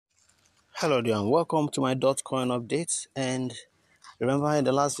Hello there and welcome to my DOTCOIN updates. And remember, in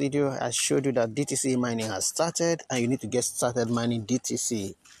the last video I showed you that DTC mining has started and you need to get started mining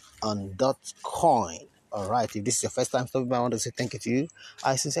DTC on DOTCOIN. Alright, if this is your first time stopping by, I want to say thank you to you.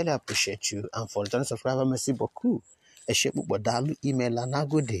 I sincerely appreciate you, and for returning subscriber, merci beaucoup. Email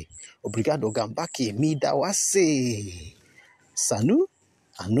anagode obrigado gambaki mi dawase sanu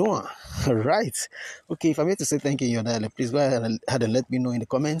anoa. Alright, okay, if I'm here to say thank you in your dialect, please go ahead and let me know in the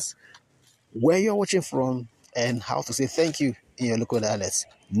comments where you're watching from and how to say thank you in your local dialects.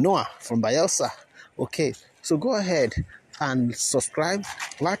 Noah from Bayelsa. Okay, so go ahead and subscribe,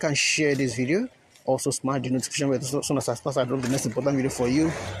 like and share this video. Also smash the notification bell so soon as I drop the next important video for you,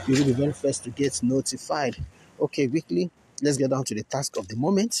 you will be very first to get notified. Okay, weekly, let's get down to the task of the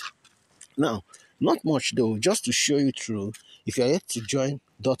moment. Now, not much though, just to show you through. If you're yet to join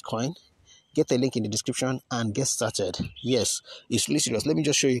DOTCOIN, get a link in the description and get started. Yes, it's really serious. Let me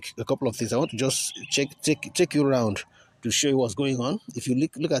just show you a couple of things. I want to just take you around to show you what's going on. If you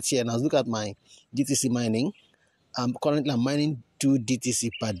look at here, now look at my DTC mining. I'm currently mining 2 DTC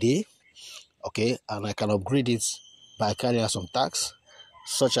per day. Okay, and I can upgrade it by carrying out some tasks,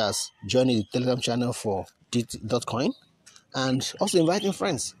 such as joining the Telegram channel for DOTCOIN and also inviting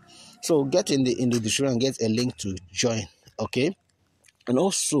friends. So get in the description and get a link to join. Okay. And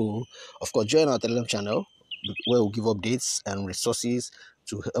also, of course, join our Telegram channel where we'll give updates and resources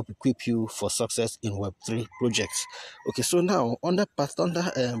to help equip you for success in Web3 projects. Okay, so now under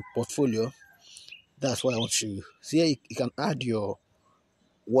portfolio, that's what I want you. See here, you can add your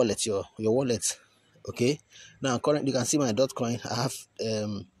wallet, your wallet. Okay, now currently you can see my DOTCOIN. I have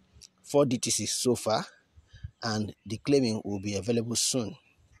 4 DTC so far, and the claiming will be available soon.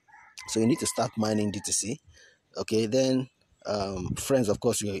 So you need to start mining DTC. Okay, then friends, of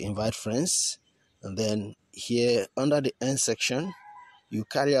course, you invite friends, and then here under the end section you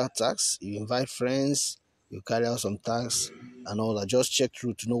carry out tasks, you invite friends, you carry out some tasks and all that. Just check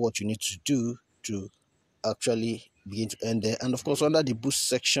through to know what you need to do to actually begin to end there. And of course, under the boost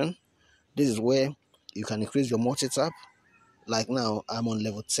section, this is where you can increase your multi-tap. Like now I'm on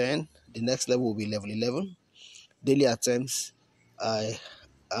level 10, the next level will be level 11. Daily attempts, I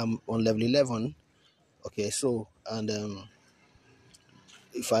am on level 11. Okay, so and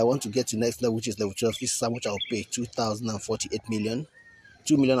if I want to get to next level, which is level 12, this is how much I'll pay: 2,048 million,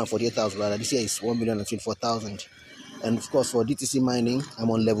 2,048,000 rather. This year is 1,024,000. And of course, for DTC mining,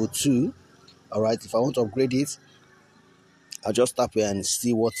 I'm on level 2. All right, if I want to upgrade it, I'll just tap here and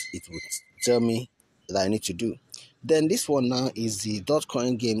see what it would tell me that I need to do. Then this one now is the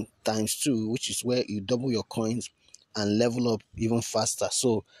DOTCOIN game ×2, which is where you double your coins and level up even faster.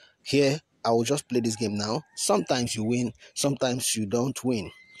 So here I will just play this game now. Sometimes you win, sometimes you don't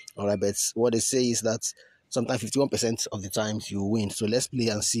win. All right, but what they say is that sometimes 51% of the times you win. So let's play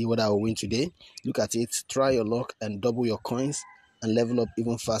and see whether I will win today. Look at it, try your luck and double your coins and level up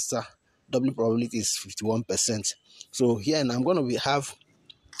even faster. Doubling probability is 51%. So here now I'm going to have,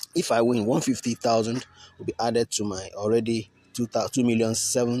 if I win, 150,000 will be added to my already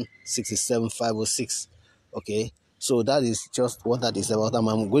 2,767,506. Okay, so that is just what that is about.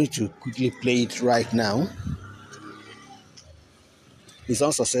 I'm going to quickly play it right now. It's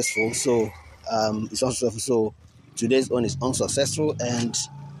unsuccessful, so So today's one is unsuccessful, and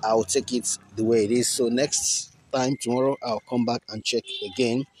I'll take it the way it is. So next time tomorrow I'll come back and check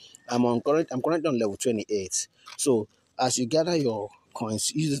again. I'm currently on level 28. So as you gather your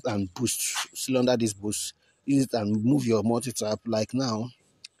coins, use it and boost. Still under this boost, use it and move your multi-tap. Like now,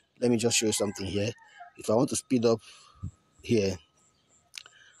 let me just show you something here. If I want to speed up here,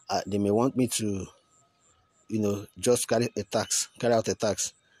 they may want me to, just carry out a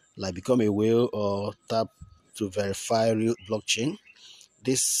task, like become a whale or tap to verify real blockchain.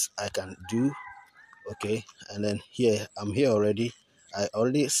 This I can do. Okay, and then here I'm here already. I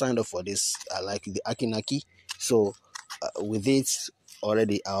already signed up for this. I like the Akinaki, so with it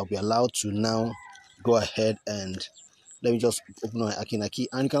already I'll be allowed to now go ahead and let me just open my Akinaki.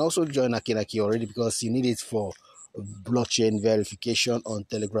 And you can also join Akinaki already because you need it for blockchain verification on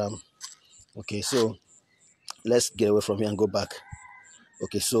Telegram. Okay, so let's get away from here and go back.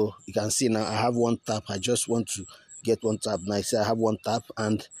 Okay, so you can see now I have one tap. I just want to get one tap. Now I say I have one tap,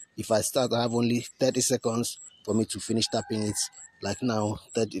 and if I start, I have only 30 seconds for me to finish tapping it. Like now,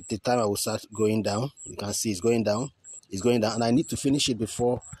 the time I will start going down, you can see it's going down, and I need to finish it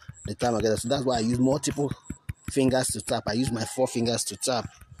before the time I get it. So that's why I use multiple fingers to tap. I use my 4 fingers to tap,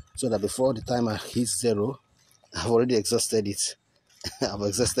 so that before the timer hits 0, I've already exhausted it. I've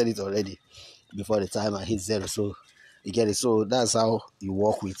exhausted it already before the timer hits 0. So you get it. So that's how you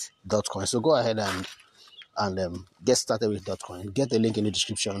work with DOTCOIN. So go ahead and and get started with DOTCOIN. Get the link in the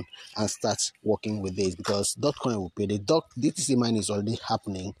description and start working with this, because DOTCOIN will pay. The DTC mining is already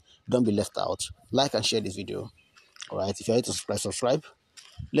happening. Don't be left out. Like and share this video. All right. If you're here to subscribe.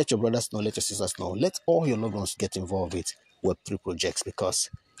 Let your brothers know. Let your sisters know. Let all your loved ones get involved with Web3 projects, because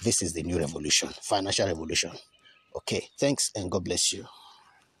this is the new revolution, financial revolution. Okay. Thanks and God bless you.